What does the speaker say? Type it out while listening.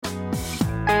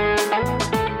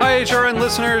HRN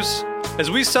listeners.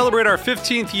 As we celebrate our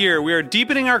 15th year, we are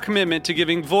deepening our commitment to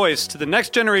giving voice to the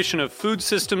next generation of food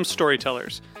systems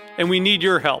storytellers, and we need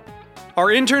your help. Our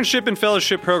internship and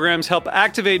fellowship programs help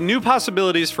activate new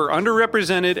possibilities for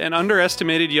underrepresented and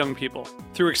underestimated young people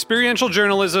through experiential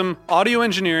journalism, audio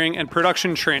engineering, and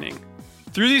production training.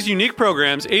 Through these unique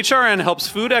programs, HRN helps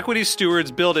food equity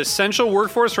stewards build essential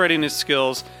workforce readiness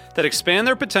skills that expand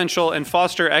their potential and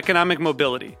foster economic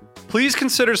mobility. Please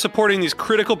consider supporting these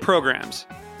critical programs.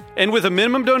 And with a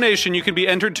minimum donation, you can be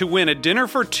entered to win a dinner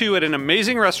for two at an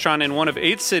amazing restaurant in one of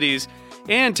 8 cities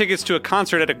and tickets to a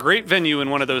concert at a great venue in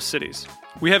one of those cities.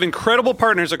 We have incredible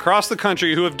partners across the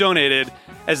country who have donated,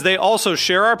 as they also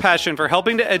share our passion for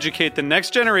helping to educate the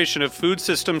next generation of food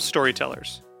systems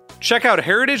storytellers. Check out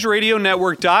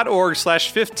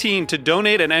heritageradionetwork.org/15 to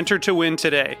donate and enter to win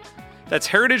today. That's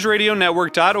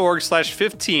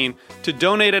heritageradionetwork.org/15 to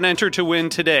donate and enter to win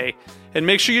today. And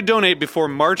make sure you donate before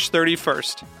March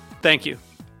 31st. Thank you.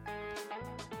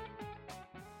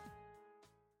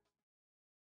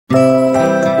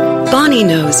 Bonnie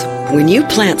knows when you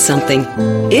plant something,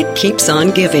 it keeps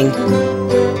on giving.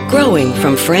 Growing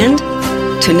from friend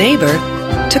to neighbor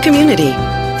to community.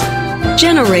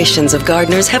 Generations of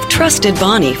gardeners have trusted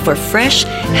Bonnie for fresh,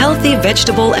 healthy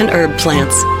vegetable and herb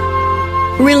plants.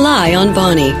 Rely on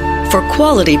Bonnie for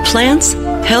quality plants,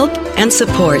 help, and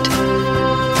support.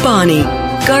 Bonnie,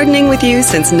 gardening with you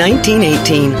since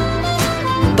 1918.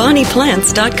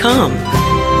 BonniePlants.com.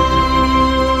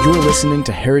 You're listening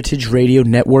to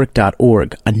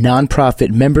HeritageRadioNetwork.org, a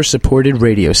nonprofit member-supported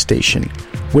radio station.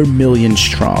 We're millions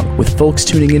strong, with folks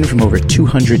tuning in from over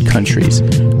 200 countries.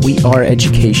 We are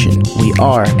education. We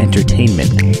are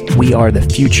entertainment. We are the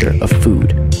future of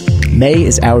food. May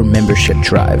is our membership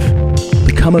drive.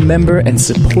 Become a member and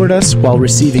support us while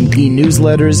receiving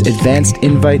e-newsletters, advanced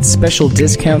invites, special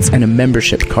discounts, and a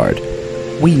membership card.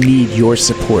 We need your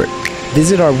support.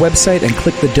 Visit our website and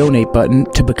click the donate button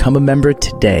to become a member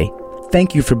today.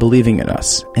 Thank you for believing in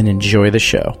us, and enjoy the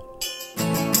show.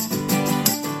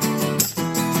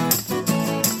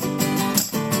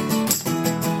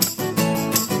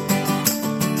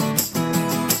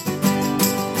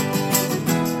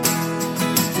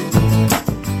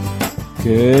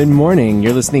 Good morning.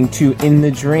 You're listening to In the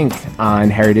Drink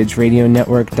on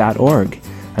heritageradionetwork.org.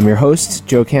 I'm your host,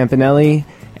 Joe Campanelli.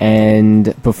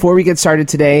 And before we get started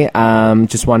today,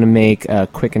 just want to make a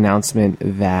quick announcement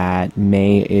that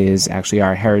May is actually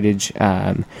our Heritage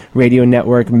Radio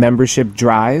Network membership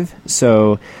drive.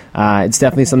 So it's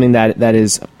definitely something that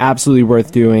is absolutely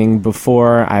worth doing.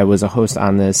 Before I was a host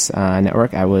on this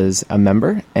network, I was a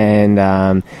member.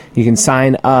 And you can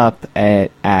sign up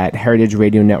at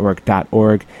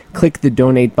heritageradionetwork.org. Click the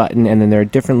donate button, and then there are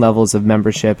different levels of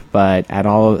membership, but at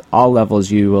all levels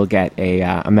you will get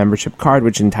a membership card,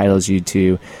 which entitles you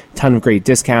to a ton of great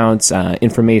discounts,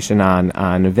 information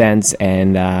on events,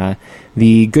 and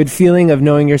the good feeling of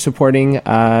knowing you're supporting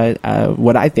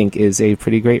what I think is a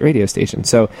pretty great radio station.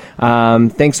 So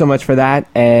thanks so much for that.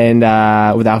 And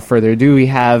without further ado, we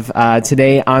have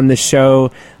today on the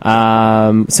show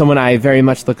someone I very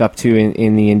much look up to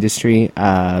in the industry,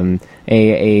 a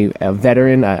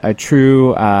veteran, a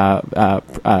true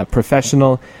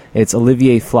professional. It's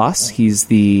Olivier Flosse. He's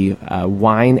the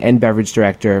wine and beverage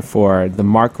director for the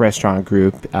Mark Restaurant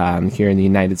Group here in the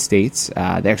United States.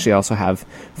 They actually also have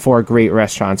 4 great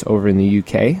restaurants over in the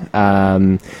UK.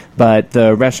 But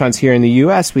the restaurants here in the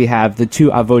US, we have the 2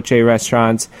 A Voce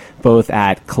restaurants, both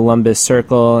at Columbus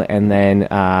Circle and then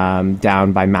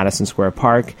down by Madison Square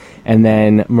Park. And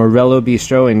then Morello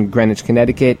Bistro in Greenwich,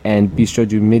 Connecticut, and Bistro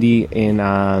du Midi in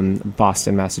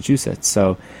Boston, Massachusetts.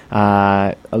 So,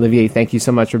 Olivier, thank you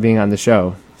so much for being on the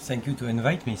show. Thank you to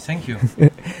invite me. Thank you.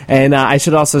 And I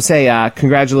should also say,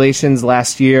 congratulations.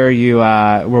 Last year, you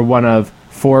were one of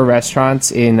 4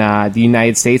 restaurants in the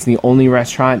United States, and the only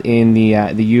restaurant in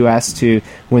the U.S. to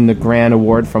win the Grand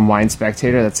Award from Wine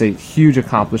Spectator. That's a huge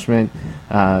accomplishment.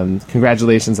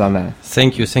 Congratulations on that.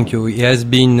 Thank you. Thank you. It has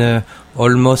been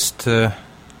almost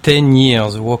 10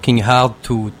 years working hard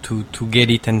to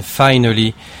get it, and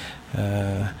finally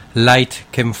light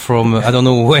came from I don't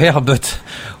know where, but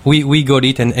we got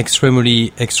it, and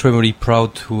extremely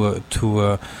proud to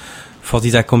for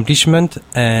this accomplishment,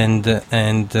 and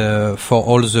for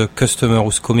all the customers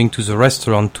who's coming to the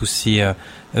restaurant to see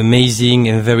amazing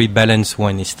and very balanced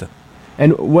wine list.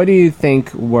 And what do you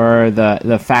think were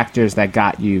the factors that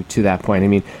got you to that point? I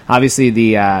mean, obviously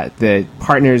the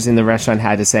partners in the restaurant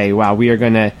had to say, wow, we are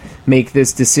going to make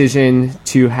this decision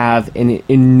to have an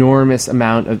enormous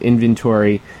amount of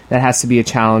inventory. That has to be a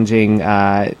challenging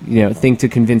thing to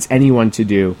convince anyone to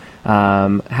do.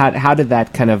 How did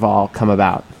that kind of all come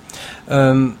about?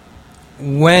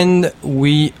 when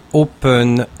we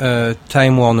opened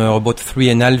Time Warner about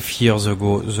 3.5 years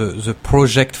ago, the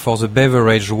project for the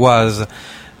beverage was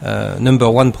number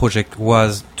one project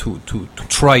was to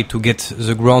try to get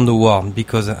the Grand Award,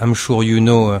 because I'm sure you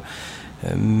know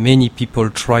many people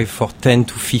try for 10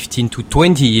 to 15 to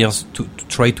 20 years to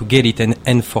try to get it, and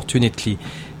unfortunately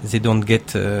they don't get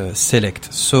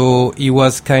select. So it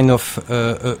was kind of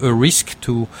a risk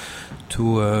to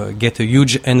get a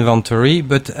huge inventory,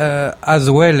 but as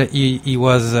well it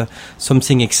was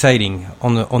something exciting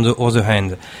on the other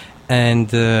hand.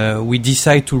 And we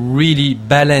decided to really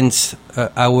balance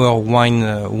our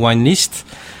wine list,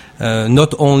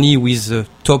 not only with the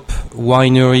top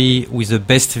winery with the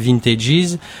best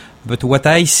vintages, but what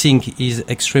I think is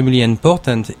extremely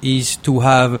important is to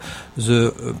have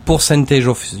the percentage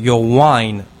of your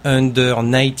wine under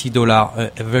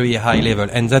 $90, a very high level,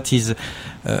 and that is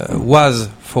was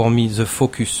for me the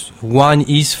focus. Wine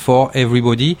is for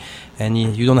everybody, and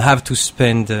you don't have to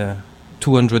spend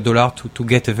 $200 to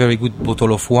get a very good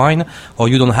bottle of wine, or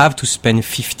you don't have to spend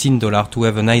 $15 to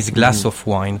have a nice glass of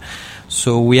wine.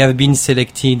 So we have been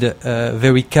selected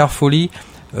very carefully,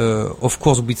 of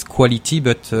course with quality,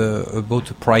 but about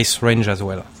the price range as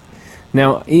well.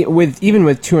 Now, even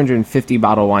with 250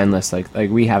 bottle wine lists like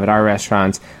we have at our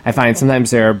restaurants, I find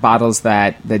sometimes there are bottles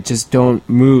that just don't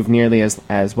move nearly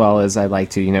as well as I'd like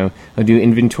to. You know, I'll do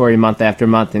inventory month after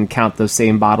month and count those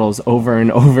same bottles over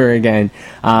and over again.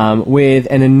 With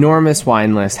an enormous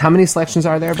wine list, how many selections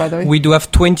are there, by the way? We do have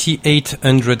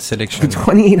 2,800 selections.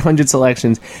 2,800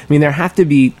 selections. I mean, there have to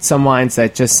be some wines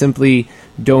that just simply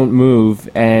don't move,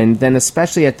 and then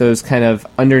especially at those kind of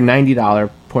under $90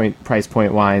 price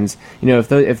point wines, you know,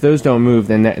 if those don't move,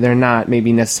 then they're not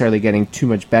maybe necessarily getting too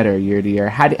much better year to year.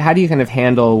 How do you kind of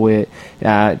handle with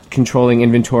controlling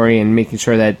inventory and making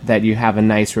sure that you have a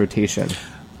nice rotation?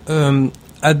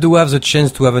 I do have the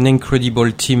chance to have an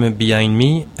incredible team behind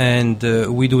me, and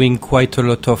we're doing quite a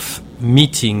lot of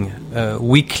weekly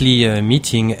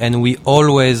meeting, and we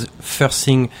always, first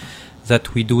thing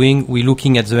that we're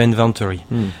looking at the inventory.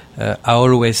 I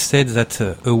always said that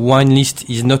a wine list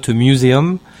is not a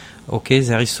museum. Okay,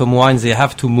 there is some wines they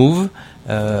have to move,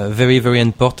 very, very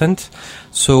important.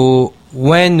 So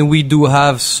when we do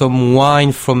have some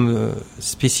wine from a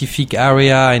specific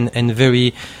area and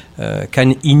very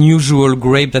kind of unusual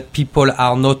grape that people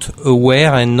are not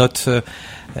aware and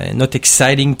not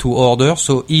exciting to order,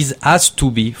 so it has to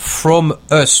be from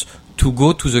us to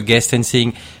go to the guest and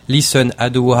saying, listen, I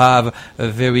do have a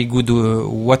very good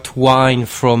white wine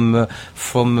from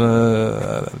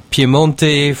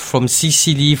Piemonte, from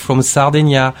Sicily, from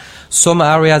Sardinia, some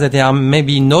area that they are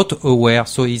maybe not aware.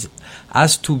 So it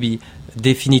has to be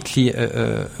definitely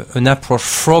an approach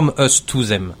from us to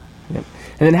them. Yep.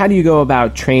 And then how do you go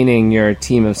about training your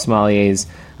team of sommeliers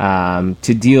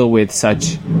to deal with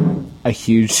such a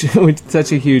huge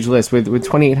list with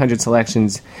 2,800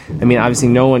 selections? I mean, obviously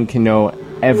no one can know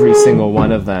every single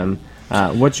one of them.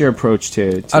 What's your approach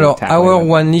to our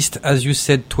wine list, as you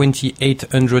said,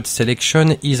 2,800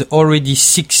 selection is already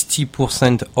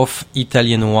 60% of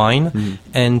Italian wine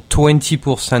and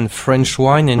 20% French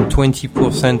wine and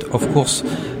 20% of course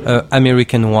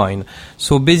American wine.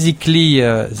 So basically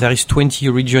there is 20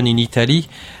 regions in Italy.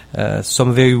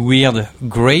 Some very weird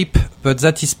grape, but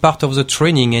that is part of the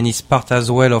training and is part as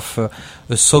well of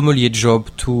a sommelier job,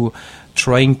 to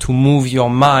trying to move your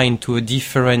mind to a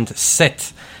different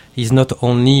set. Is not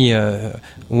only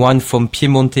one from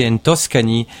Piemonte and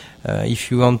Tuscany. If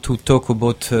you want to talk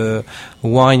about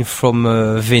wine from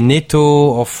Veneto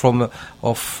or from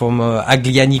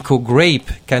Aglianico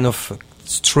grape, kind of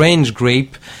strange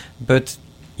grape, but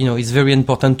you know, it's very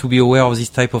important to be aware of this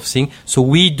type of thing. So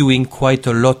we're doing quite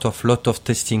a lot of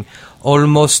testing,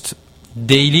 almost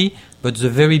daily, but the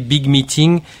very big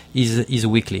meeting is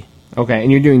weekly. Okay,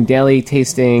 and you're doing daily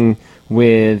tasting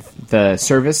with the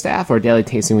service staff or daily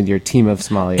tasting with your team of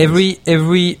sommeliers?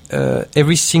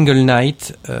 Every single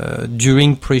night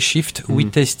during pre-shift, we're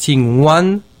testing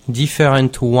one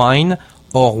different wine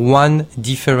or one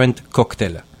different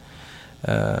cocktail.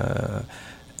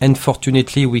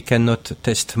 Unfortunately, we cannot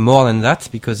test more than that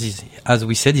because, as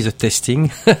we said, it's a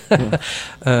testing.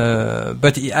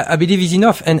 But I believe it's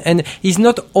enough. And it's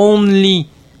not only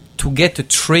to get a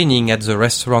training at the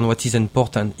restaurant what is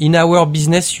important. In our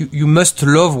business, you must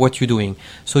love what you're doing.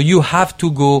 So you have to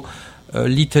go a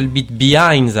little bit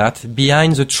behind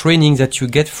the training that you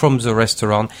get from the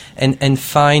restaurant and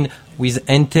find with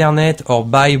internet or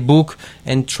buy book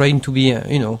and train to be,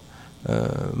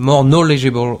 more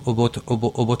knowledgeable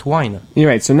about wine. You're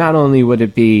right. So not only would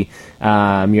it be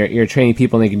you're training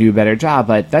people and they can do a better job,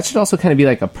 but that should also kind of be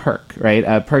like a perk, right?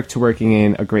 A perk to working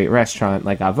in a great restaurant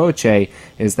like A Voce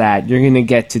is that you're going to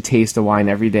get to taste a wine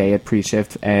every day at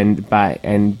pre-shift and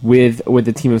with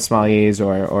the team of sommeliers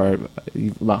or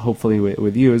hopefully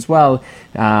with you as well,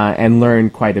 and learn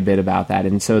quite a bit about that.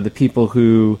 And so the people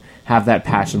who have that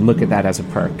passion look at that as a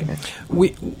perk.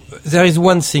 There is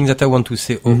one thing that I want to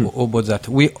say about that.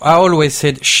 I always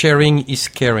said sharing is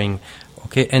caring,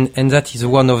 okay, and that is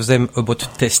one of them about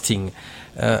testing.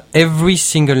 Every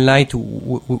single night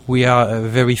we are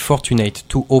very fortunate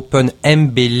to open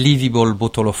unbelievable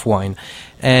bottle of wine,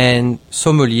 and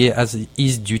sommelier, as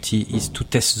his duty is to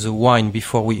test the wine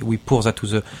before we pour that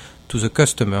to the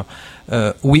customer.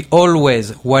 We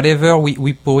always, whatever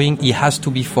we pouring, it has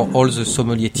to be for all the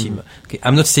sommelier team. Okay,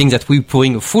 I'm not saying that we're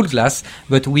pouring a full glass,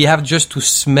 but we have just to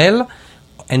smell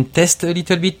and test a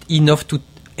little bit enough to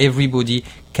everybody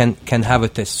can have a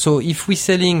test. So if we're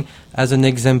selling, as an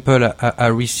example, I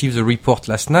received a report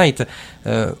last night,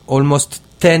 almost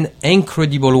 10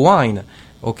 incredible wine.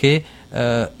 Okay,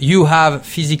 you have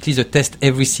physically the test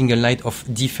every single night of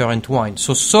different wine.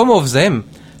 So some of them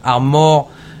are more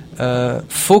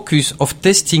focus of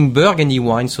testing Burgundy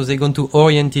wine, so they're going to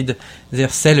orient their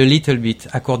sale a little bit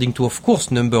according to, of course,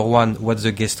 number one, what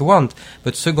the guests want,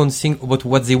 but second thing, about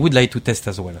what they would like to test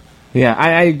as well. Yeah,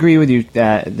 I agree with you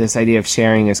that this idea of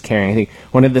sharing is caring. I think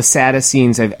one of the saddest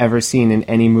scenes I've ever seen in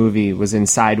any movie was in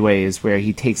Sideways, where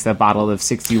he takes the bottle of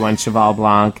 61 Cheval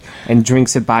Blanc and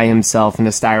drinks it by himself in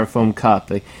a styrofoam cup.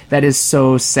 Like, that is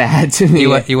so sad to me.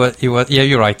 He was. Yeah,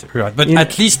 you're right. But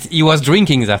at least he was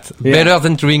drinking that. Yeah. Better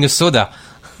than drinking a soda.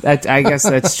 I guess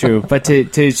that's true. But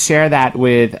to share that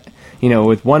with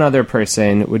one other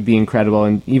person would be incredible,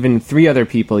 and even 3 other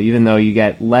people, even though you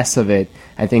get less of it,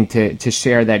 I think to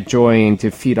share that joy and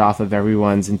to feed off of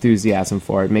everyone's enthusiasm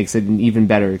for it makes it an even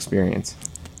better experience.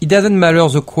 It doesn't matter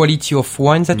the quality of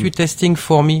wine that you're testing.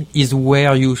 For me, is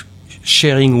where you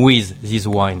sharing with this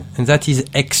wine, and that is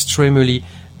extremely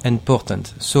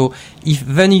important. So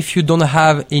even if you don't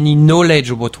have any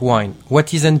knowledge about wine,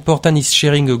 what is important is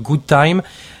sharing a good time,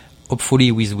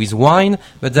 hopefully with wine,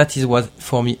 but that is what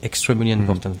for me extremely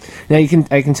important. Now I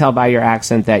can tell by your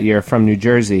accent that you're from New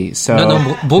Jersey. So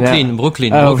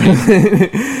Brooklyn. Oh.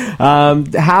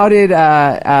 How did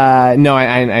I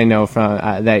know from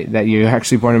that you were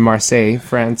actually born in Marseille,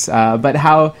 France. But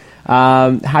how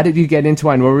did you get into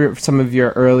wine? What were some of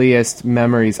your earliest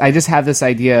memories? I just have this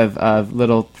idea of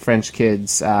little French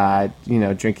kids,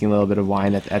 drinking a little bit of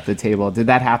wine at the table. Did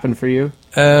that happen for you?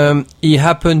 It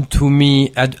happened to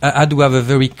me. I do have a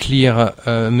very clear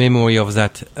memory of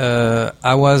that.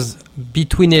 I was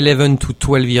between 11 to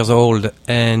 12 years old,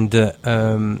 and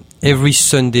every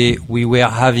Sunday we were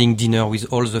having dinner with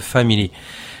all the family.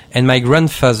 And my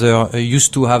grandfather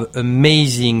used to have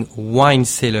amazing wine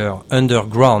cellar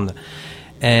underground.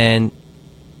 And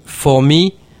for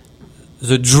me,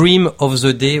 the dream of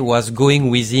the day was going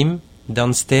with him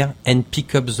downstairs and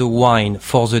pick up the wine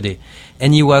for the day.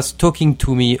 And he was talking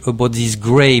to me about this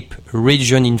grape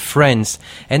region in France.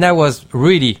 And I was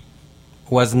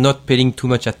not paying too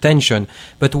much attention.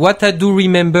 But what I do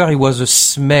remember, it was the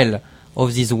smell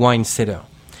of this wine cellar.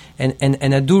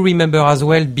 And I do remember as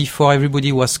well, before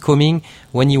everybody was coming,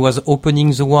 when he was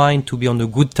opening the wine to be on a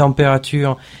good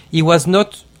temperature, it was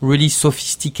not really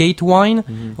sophisticated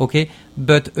wine, okay?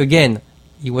 But again,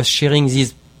 he was sharing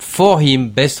this, for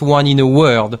him, best wine in the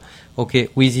world, okay,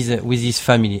 with his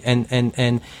family.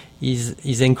 And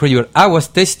is incredible. I was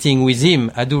testing with him,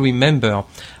 I do remember,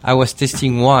 I was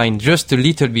testing wine just a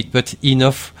little bit, but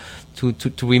enough to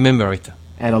remember it.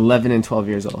 At 11 and 12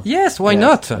 years old. Yes, why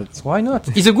not? Why not?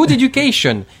 It's a good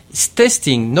education. It's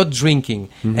testing, not drinking.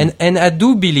 And I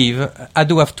do believe, I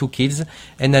do have 2 kids,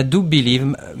 and I do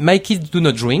believe my kids do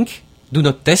not drink, do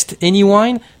not test any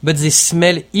wine, but they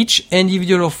smell each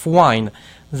individual of wine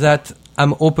that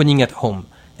I'm opening at home.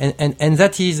 And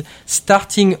that is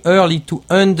starting early to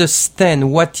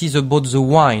understand what is about the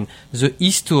wine, the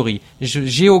history, the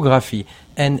geography,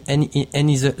 and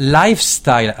his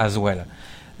lifestyle as well.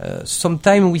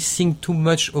 Sometimes we think too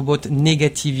much about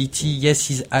negativity. Yes,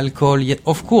 is alcohol. Yet,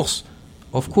 of course.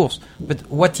 But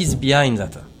what is behind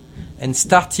that? And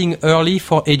starting early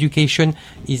for education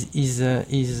is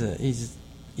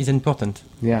important.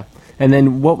 Yeah. And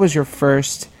then, what was your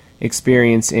first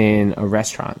experience in a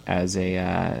restaurant as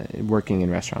working in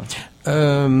restaurants?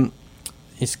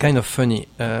 It's kind of funny.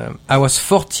 I was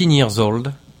 14 years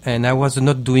old, and I was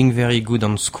not doing very good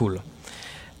on school.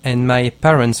 And my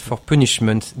parents, for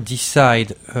punishment,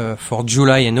 decide for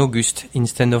July and August,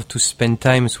 instead of to spend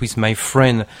times with my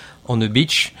friend on the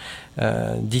beach,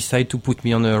 decide to put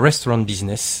me on a restaurant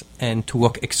business and to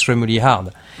work extremely hard.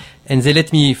 And they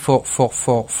let me for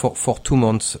 2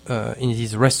 months in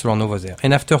this restaurant over there.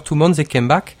 And after 2 months, they came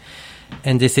back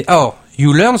and they say, "Oh,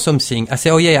 you learned something." I say,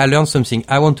 "Oh yeah, I learned something.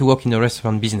 I want to work in a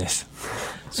restaurant business."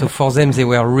 So for them, they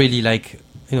were really like,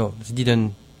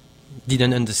 they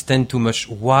didn't understand too much.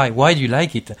 Why do you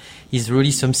like it? It's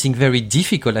really something very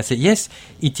difficult. I said, yes,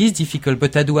 it is difficult,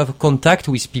 but I do have contact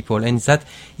with people, and that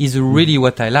is really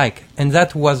what I like. And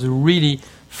that was really,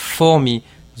 for me,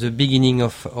 the beginning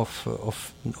of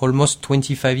almost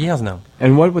 25 years now.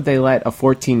 And what would they let a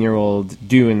 14-year-old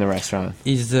do in the restaurant?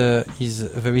 Is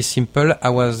very simple. I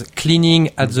was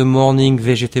cleaning at the morning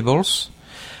vegetables.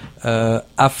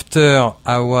 After,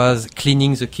 I was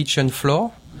cleaning the kitchen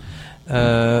floor.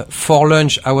 For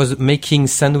lunch, I was making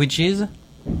sandwiches.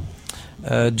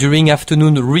 During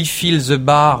afternoon, refill the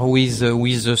bar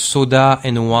with soda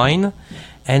and wine.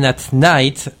 And at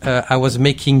night, I was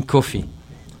making coffee.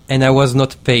 And I was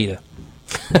not paid.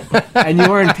 And you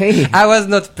weren't paid? I was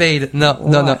not paid.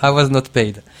 No, I was not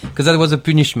paid. Because that was a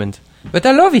punishment. But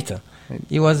I love it.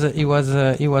 I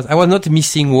was not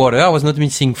missing water. I was not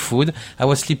missing food. I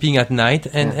was sleeping at night.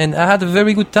 And I had a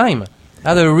very good time. I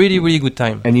had a really, really good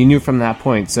time. And you knew from that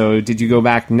point. So did you go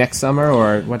back next summer,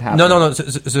 or what happened? No.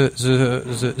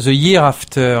 The year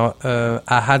after,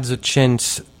 I had the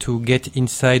chance to get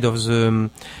inside of the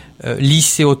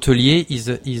lycée hôtelier. Is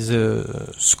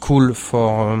a school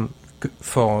for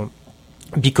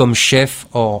become chef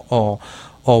or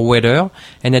waiter.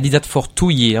 And I did that for 2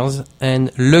 years.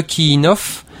 And lucky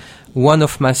enough, one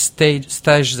of my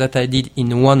stage that I did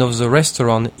in one of the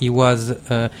restaurants, it was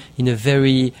in a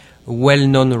very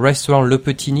well-known restaurant, Le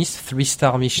Petit Nice,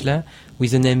 3-star Michelin,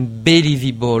 with an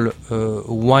unbelievable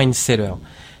wine cellar.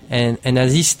 And at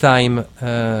this time,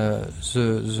 the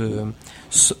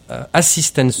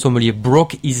assistant sommelier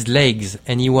broke his legs,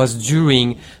 and he was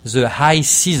during the high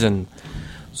season.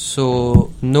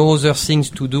 So no other things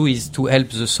to do is to help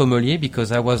the sommelier,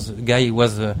 because I was a guy who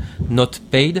was not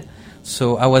paid.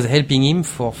 So I was helping him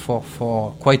for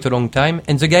quite a long time,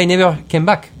 and the guy never came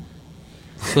back.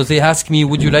 So they asked me,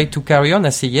 would you like to carry on? I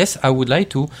say, yes, I would like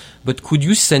to, but could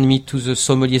you send me to the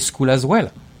sommelier school as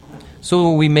well?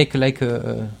 So we make like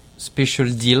a special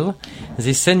deal.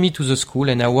 They send me to the school,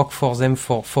 and I work for them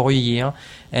for a year,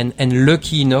 and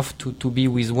lucky enough to be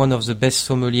with one of the best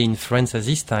sommeliers in France at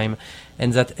this time,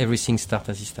 and that everything started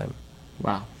at this time.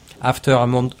 Wow. After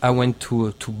I went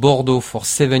to Bordeaux for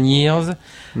 7 years.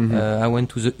 Mm-hmm. I went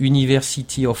to the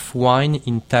University of Wine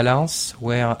in Talence,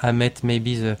 where I met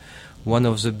maybe one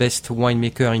of the best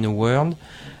winemaker in the world.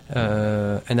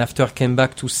 And after came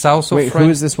back to south of France. Who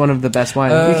is this one of the best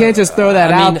wine? You can't just throw that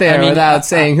out there without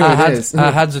saying who it is. I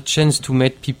had the chance to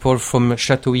meet people from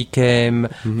Château Yquem,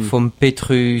 from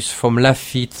Petrus, from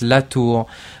Lafite, Latour.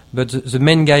 But the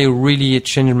main guy who really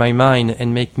changed my mind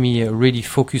and made me really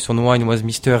focus on wine was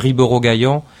Mr.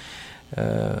 Ribeiro-Gaillan.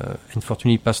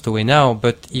 Unfortunately, passed away now,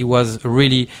 but he was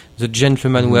really the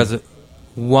gentleman who has a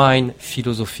wine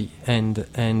philosophy. And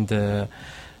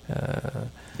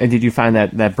did you find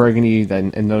that Burgundy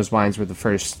and those wines were the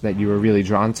first that you were really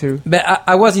drawn to? But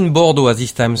I was in Bordeaux at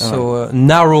this time, so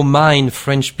narrow-minded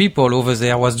French people over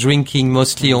there was drinking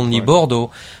mostly only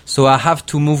Bordeaux. So I have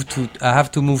to move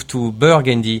to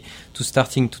Burgundy to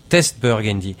starting to test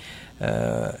Burgundy.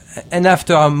 And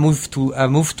after I moved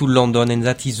to London, and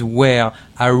that is where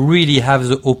I really have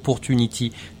the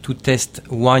opportunity to test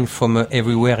wine from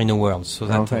everywhere in the world. So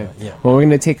that, okay. Well, we're going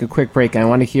to take a quick break, and I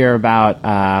want to hear about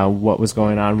what was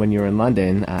going on when you were in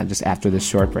London just after this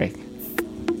short break.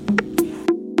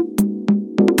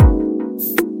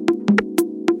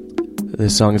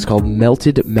 This song is called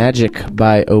Melted Magic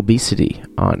by Obesity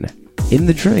on In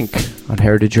the Drink on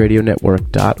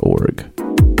heritageradionetwork.org.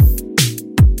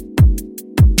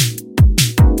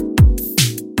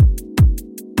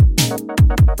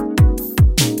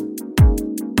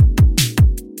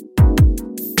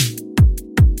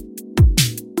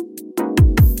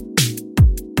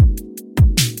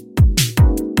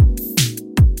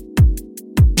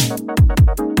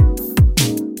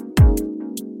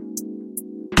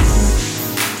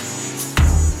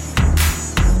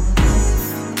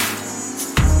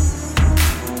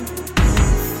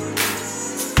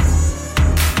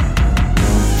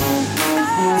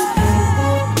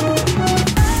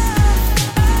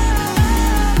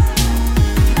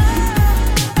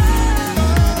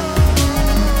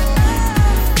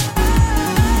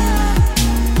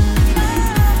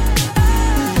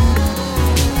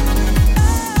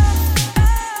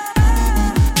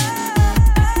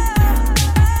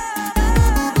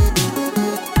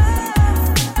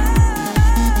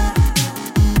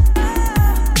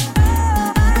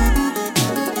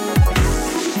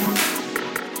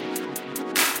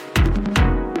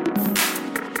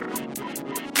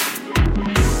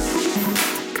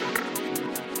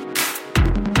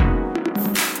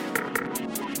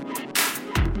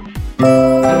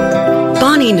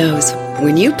 Bonnie knows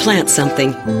when you plant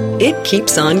something, it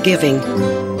keeps on giving.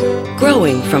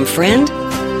 Growing from friend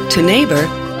to neighbor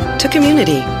to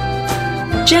community.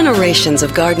 Generations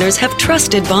of gardeners have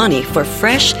trusted Bonnie for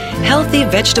fresh, healthy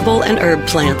vegetable and herb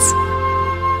plants.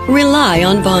 Rely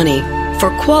on Bonnie for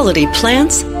quality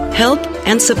plants, help,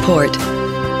 and support.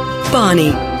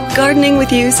 Bonnie, gardening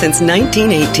with you since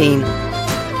 1918.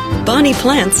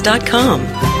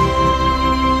 BonniePlants.com.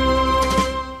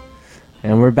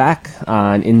 And we're back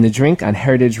on In the Drink on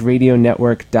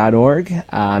heritageradionetwork.org.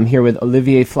 I'm here with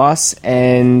Olivier Flosse,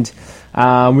 and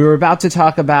we were about to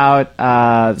talk about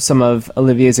some of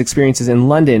Olivier's experiences in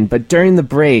London, but during the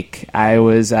break, I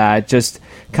was just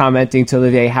commenting to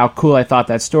Olivier how cool I thought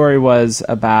that story was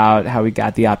about how we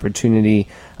got the opportunity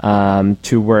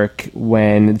to work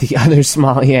when the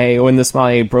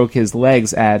sommelier broke his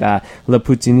legs at Le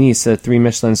Poutinis, a 3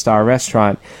 Michelin star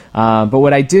restaurant. But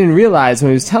what I didn't realize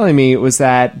when he was telling me was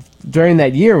that during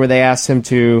that year where they asked him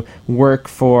to work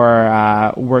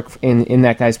in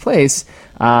that guy's place,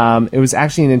 it was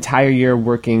actually an entire year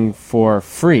working for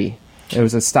free. It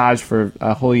was a stage for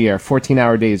a whole year,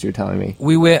 14-hour days, you're telling me.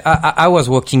 I was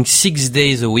working 6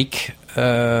 days a week,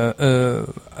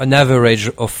 an average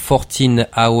of 14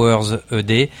 hours a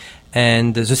day.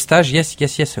 And the stage,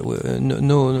 yes,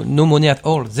 no money at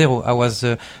all, zero. I was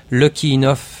lucky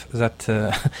enough that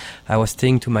I was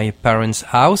staying to my parents'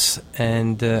 house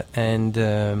and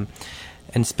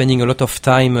spending a lot of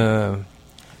time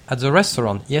at the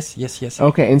restaurant. Yes.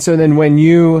 Okay, and so then when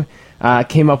you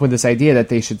came up with this idea that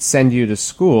they should send you to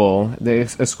school,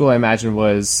 a school I imagine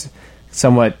was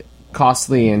somewhat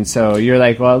costly, and so you're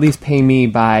like, well, at least pay me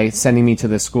by sending me to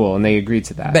the school, and they agreed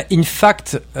to that. But in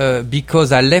fact,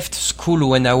 because I left school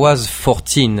when I was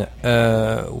 14,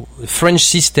 French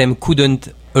system couldn't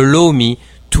allow me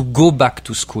to go back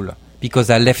to school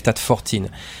because I left at 14.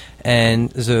 And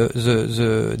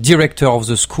the director of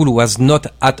the school was not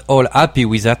at all happy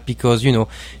with that because, you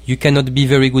cannot be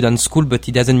very good at school, but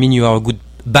it doesn't mean you are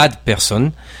bad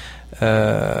person.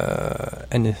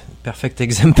 And a perfect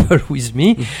example with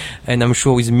me, and I'm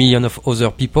sure with millions of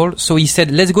other people. So he said,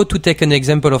 let's go to take an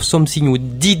example of something who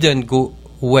didn't go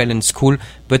well in school,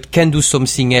 but can do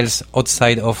something else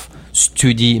outside of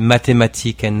study,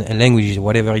 mathematics and languages,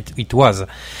 whatever it was.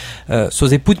 So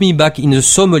they put me back in the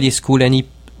sommelier school, and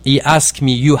he asked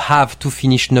me, you have to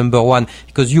finish number 1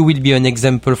 because you will be an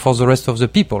example for the rest of the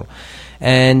people.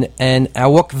 And I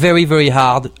worked very, very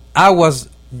hard. I was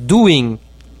doing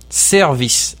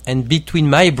service, and between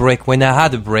my break, when I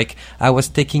had a break, I was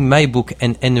taking my book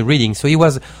and reading. So it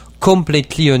was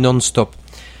completely a non-stop.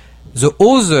 The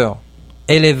other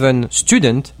 11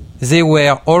 students, they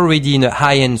were already in a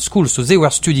high-end school, so they were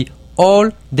studying all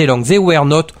day long. They were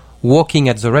not working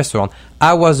at the restaurant.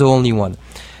 I was the only one.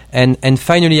 And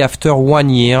finally, after 1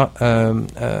 year,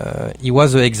 it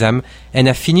was the exam, and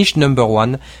I finished number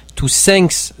 1. To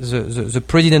thank the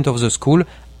president of the school,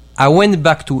 I went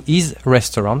back to his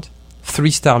restaurant,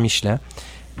 3-star Michelin,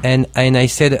 and I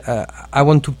said, I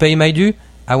want to pay my due.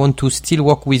 I want to still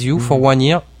work with you for 1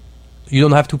 year. You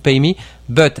don't have to pay me,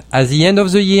 but at the end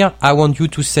of the year, I want you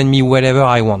to send me whatever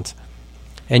I want.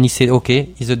 And he said,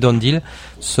 okay, it's a done deal.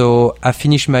 So I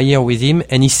finished my year with him,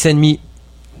 and he sent me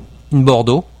in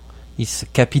Bordeaux. It's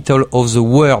capital of the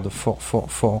world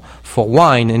for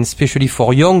wine, and especially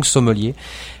for young sommelier.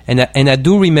 And I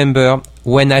do remember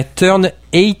when I turned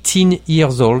 18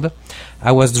 years old,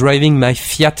 I was driving my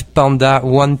Fiat Panda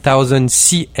 1000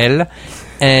 CL,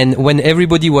 and when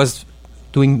everybody was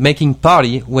making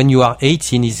party, when you are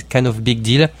 18 is kind of big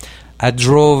deal. I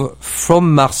drove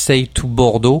from Marseille to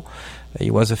Bordeaux.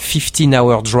 It was a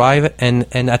 15-hour drive, and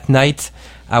at night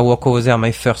I work over there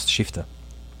my first shift.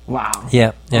 Wow.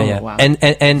 Yeah. Wow.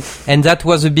 And that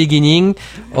was the beginning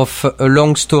of a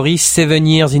long story, 7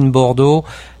 years in Bordeaux,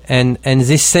 and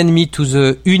they sent me to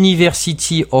the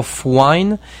University of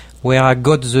Wine, where I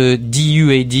got the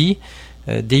DUAD.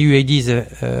 DUAD is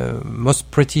the most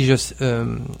prestigious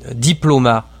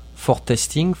diploma for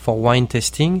testing, for wine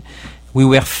testing. We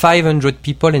were 500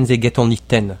 people, and they get only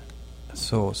 10.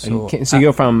 So you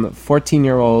go from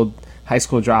 14-year-old high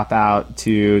school dropout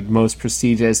to most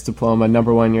prestigious diploma,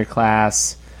 number 1 in your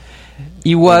class.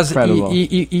 He was incredible.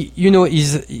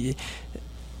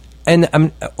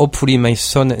 And hopefully my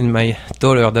son and my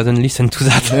daughter doesn't listen to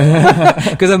that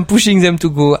because I'm pushing them to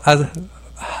go as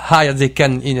high as they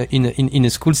can in a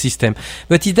school system.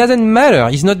 But it doesn't matter.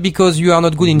 It's not because you are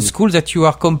not good in school that you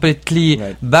are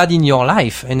completely bad in your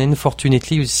life. And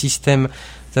unfortunately, the system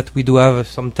that we do have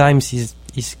sometimes is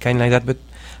kind of like that. But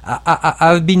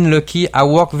I've been lucky. I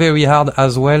work very hard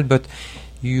as well, but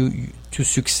to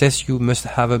success, you must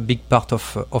have a big part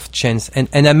of chance. And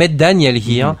I met Daniel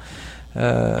here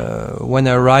when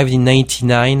I arrived in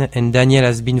 '99, and Daniel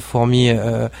has been for me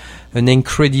an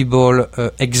incredible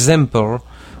example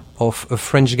of a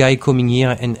French guy coming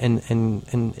here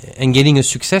and getting a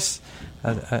success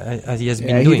as he has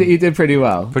been doing. He did pretty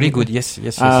well. Pretty good, yes.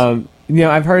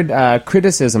 I've heard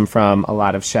criticism from a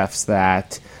lot of chefs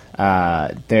that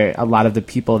a lot of the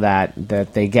people that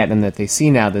they get and that they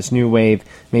see now, this new wave,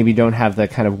 maybe don't have the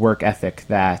kind of work ethic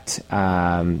that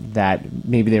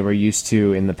maybe they were used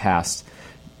to in the past.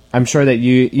 I'm sure that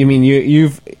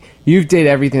you've did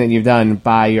everything that you've done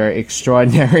by your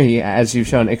extraordinary, as you've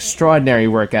shown, extraordinary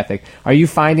work ethic. Are you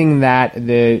finding that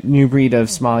the new breed of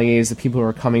sommeliers, the people who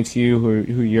are coming to you,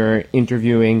 who you're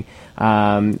interviewing,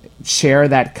 share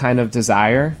that kind of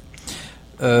desire?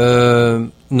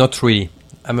 Not really.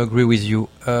 I agree with you.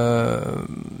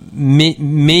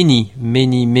 Many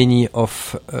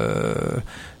of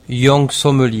young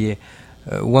sommeliers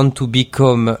want to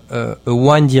become a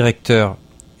wine director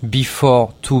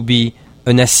before to be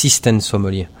an assistant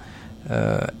sommelier,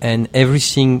 and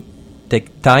everything takes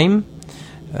time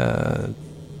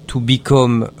to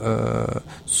become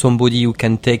somebody who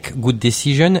can take good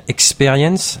decision,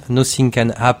 experience. Nothing can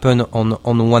happen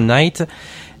on one night.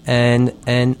 And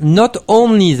not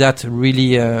only that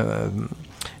really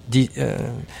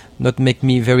not make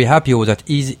me very happy with that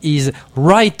is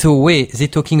right away they're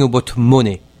talking about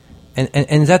money,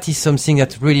 and that is something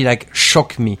that really like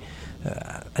shocked me.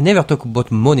 I never talk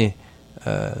about money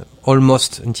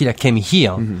almost until I came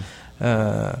here,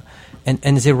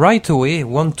 and they right away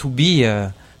want to be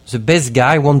the best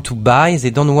guy, want to buy. They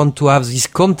don't want to have this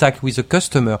contact with the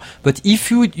customer. But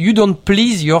if you don't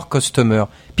please your customer,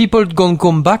 people gonna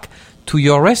come back to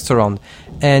your restaurant,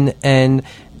 and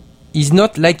it's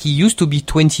not like it used to be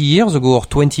 20 years ago or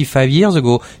 25 years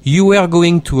ago. You were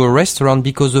going to a restaurant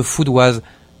because the food was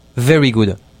very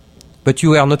good, but you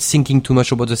were not thinking too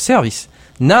much about the service.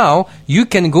 Now you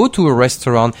can go to a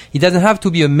restaurant. It doesn't have to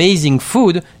be amazing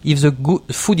food. If the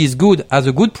food is good at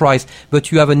a good price,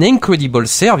 but you have an incredible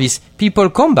service, people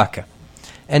come back,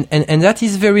 and that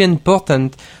is very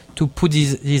important to put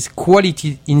this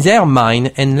quality in their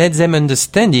mind and let them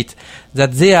understand it,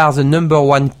 that they are the number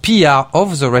one PR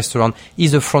of the restaurant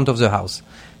is the front of the house,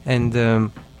 and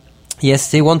yes,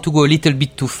 they want to go a little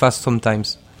bit too fast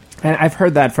sometimes. And I've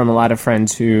heard that from a lot of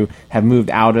friends who have moved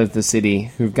out of the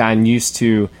city, who've gotten used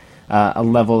to a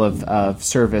level of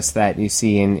service that you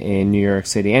see in New York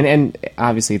City. And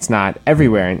obviously it's not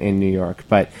everywhere in New York,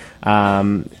 but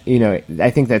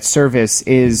I think that service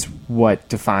is what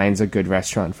defines a good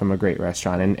restaurant from a great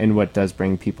restaurant, and what does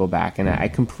bring people back. And I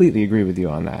completely agree with you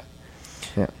on that.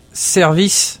 Yeah.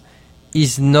 Service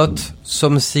is not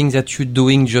something that you're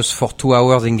doing just for 2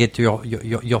 hours and get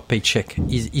your paycheck.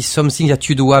 Is something that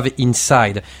you do have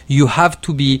inside. You have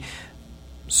to be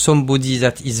somebody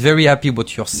that is very happy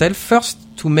about yourself first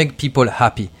to make people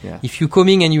happy. Yeah. If you're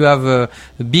coming and you have a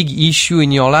big issue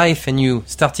in your life and you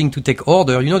starting to take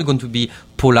order, you're not going to be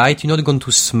polite, you're not going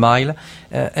to smile.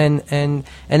 And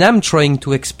I'm trying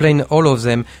to explain all of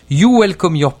them. You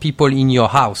welcome your people in your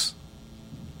house.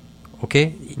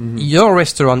 Okay? Mm-hmm. Your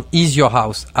restaurant is your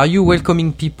house. Are you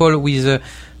welcoming people with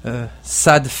a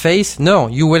sad face? No,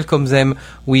 you welcome them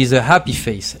with a happy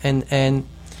face. And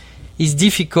it's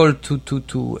difficult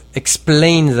to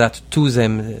explain that to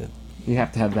them. You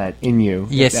have to have that in you.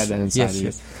 Yes. That inside of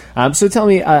you. Yes. So tell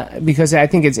me, because I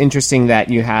think it's interesting that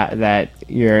that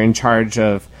you're in charge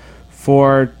of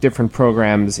 4 different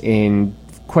programs in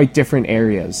quite different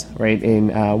areas, right?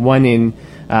 One in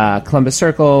Columbus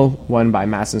Circle, one by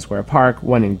Madison Square Park,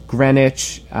 one in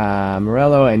Greenwich,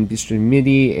 Morello, and Bistro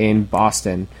Midi in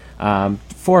Boston.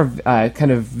 4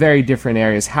 kind of very different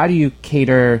areas. How do you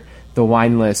cater the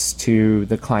wine list to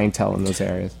the clientele in those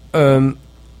areas?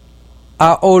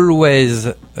 I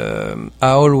always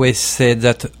said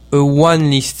that a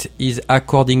wine list is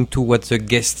according to what the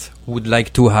guest would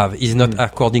like to have, is not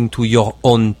according to your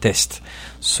own taste.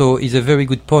 So it's a very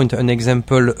good point. An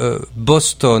example,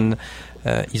 Boston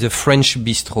is a French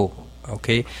bistro.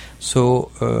 Okay,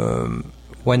 so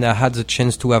when I had the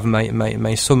chance to have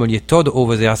my sommelier Todd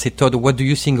over there, I said, Todd, what do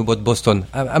you think about Boston?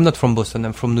 I'm not from Boston,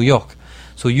 I'm from New York.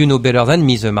 So you know better than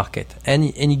me the market. And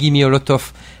he gave me a lot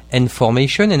of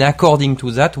information, and according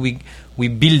to that, we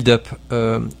build up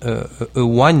a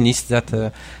wine list that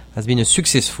has been a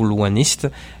successful wine list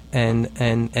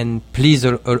and please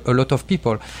a lot of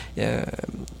people.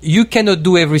 You cannot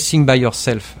do everything by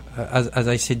yourself. As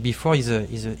I said before, is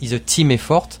a team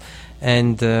effort,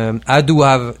 And I do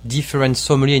have different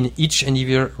sommelier in each and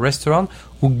every restaurant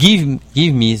who give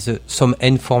me some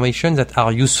information that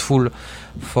are useful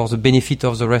for the benefit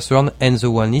of the restaurant and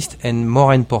the wine list, and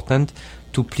more important,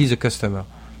 to please the customer.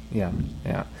 Yeah.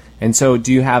 And so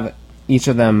do you have each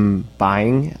of them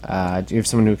buying? Do you have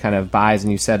someone who kind of buys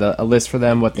and you set a list for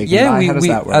them, what they can buy? How does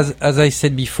that work? As I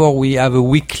said before, we have a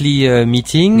weekly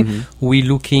meeting. We're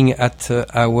looking at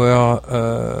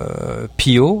our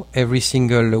PO every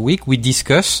single week. We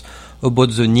discuss about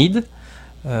the need,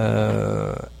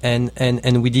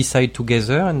 and we decide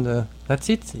together, and that's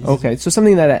it. Okay, so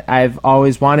something that I've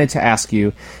always wanted to ask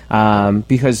you,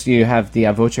 because you have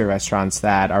the Voce restaurants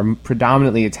that are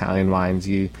predominantly Italian wines.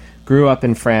 You grew up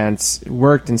in France,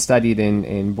 worked and studied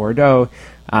in Bordeaux,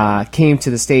 came to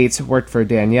the States, worked for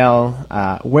Danielle.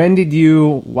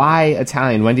 Why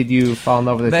Italian? When did you fall in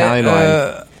love with Italian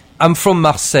wine? I'm from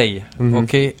Marseille,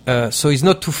 okay? So it's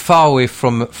not too far away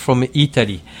from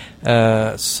Italy.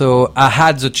 So I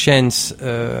had the chance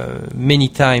many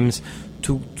times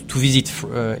to visit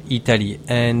Italy.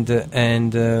 And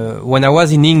when I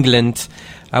was in England,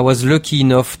 I was lucky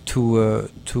enough to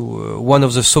one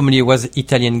of the sommelier was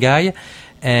Italian guy,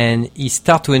 and he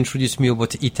started to introduce me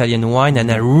about Italian wine, and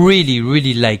I really,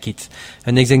 really like it.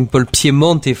 An example,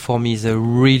 Piemonte for me is a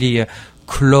really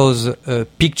close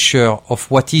picture of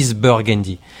what is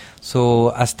Burgundy.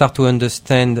 So I start to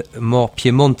understand more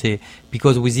Piemonte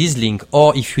because with his link,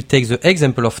 or if you take the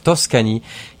example of Tuscany,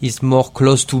 is more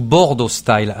close to Bordeaux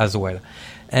style as well.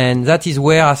 And that is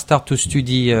where I start to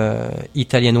study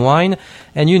Italian wine.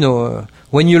 And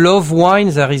when you love wine,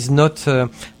 there is not a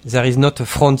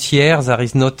frontier, there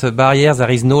is not a barrier, there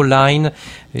is no line.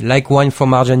 Like wine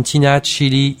from Argentina,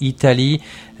 Chile, Italy,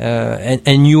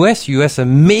 and US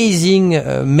amazing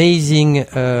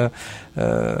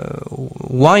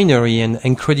winery and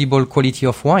incredible quality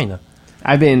of wine.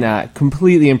 I've been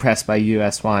completely impressed by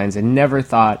U.S. wines and never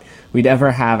thought we'd ever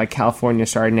have a California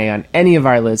Chardonnay on any of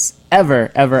our lists,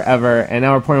 ever. And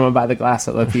now we're pouring one by the glass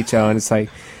at L'Opicio, and it's like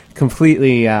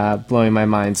completely blowing my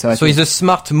mind. So it's a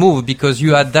smart move because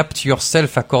you adapt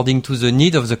yourself according to the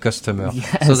need of the customer.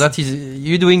 Yes. So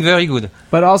you're doing very good.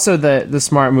 But also the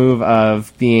smart move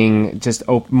of being just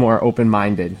more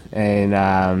open-minded.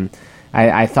 And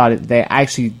I thought they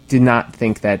actually did not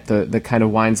think that the kind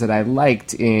of wines that I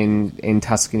liked in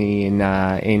Tuscany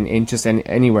in just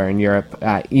anywhere in Europe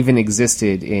even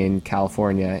existed in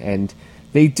California, and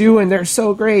they do, and they're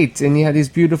so great. And you have these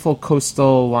beautiful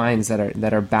coastal wines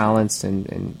that are balanced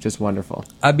and just wonderful.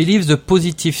 I believe the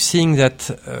positive thing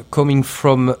that coming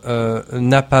from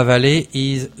Napa Valley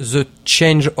is the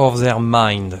change of their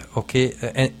mind. Okay,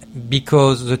 and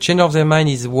because the change of their mind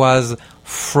was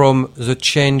from the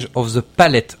change of the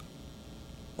palate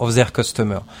of their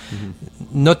customer.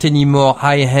 Not anymore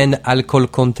high-end alcohol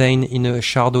content in a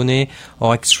Chardonnay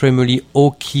or extremely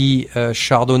oaky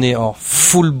Chardonnay or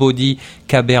full-body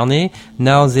Cabernet.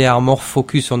 Now they are more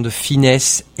focused on the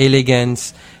finesse,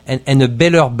 elegance, and a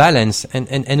better balance.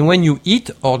 And when you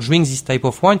eat or drink this type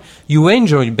of wine, you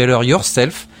enjoy better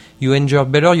yourself, you enjoy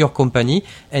better your company,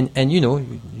 and you're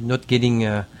not getting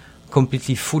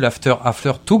completely full after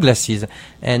 2 glasses,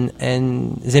 and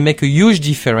they make a huge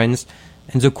difference,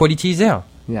 and the quality is there.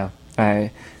 Yeah, I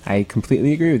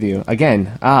completely agree with you.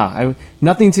 Again,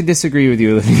 nothing to disagree with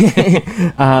you, Olivier.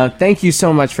 Thank you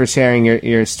so much for sharing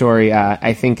your story.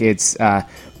 I think it's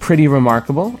pretty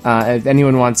remarkable. If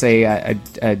anyone wants a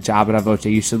job at Voce,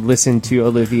 you should listen to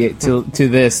Olivier to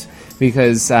this,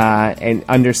 because and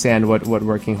understand what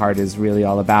working hard is really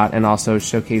all about, and also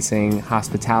showcasing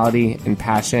hospitality and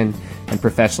passion and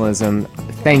professionalism.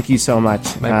 Thank you so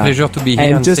much. My pleasure to be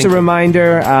here. And just a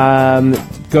reminder,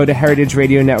 go to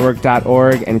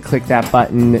heritageradionetwork.org and click that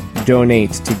button,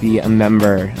 donate, to be a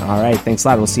member. All right, thanks a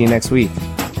lot. We'll see you next week.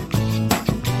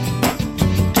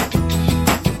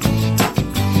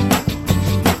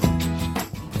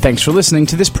 Thanks for listening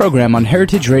to this program on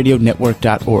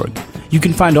heritageradionetwork.org. You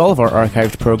can find all of our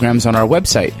archived programs on our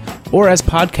website or as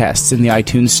podcasts in the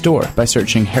iTunes Store by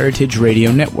searching Heritage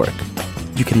Radio Network.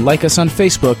 You can like us on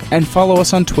Facebook and follow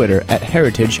us on Twitter at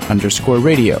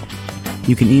 @heritage_radio.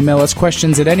 You can email us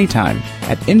questions at any time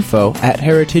at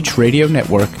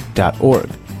info@heritageradionetwork.org.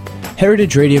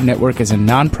 Heritage Radio Network is a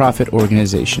non-profit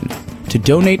organization. To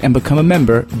donate and become a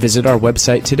member, visit our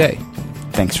website today.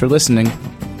 Thanks for listening.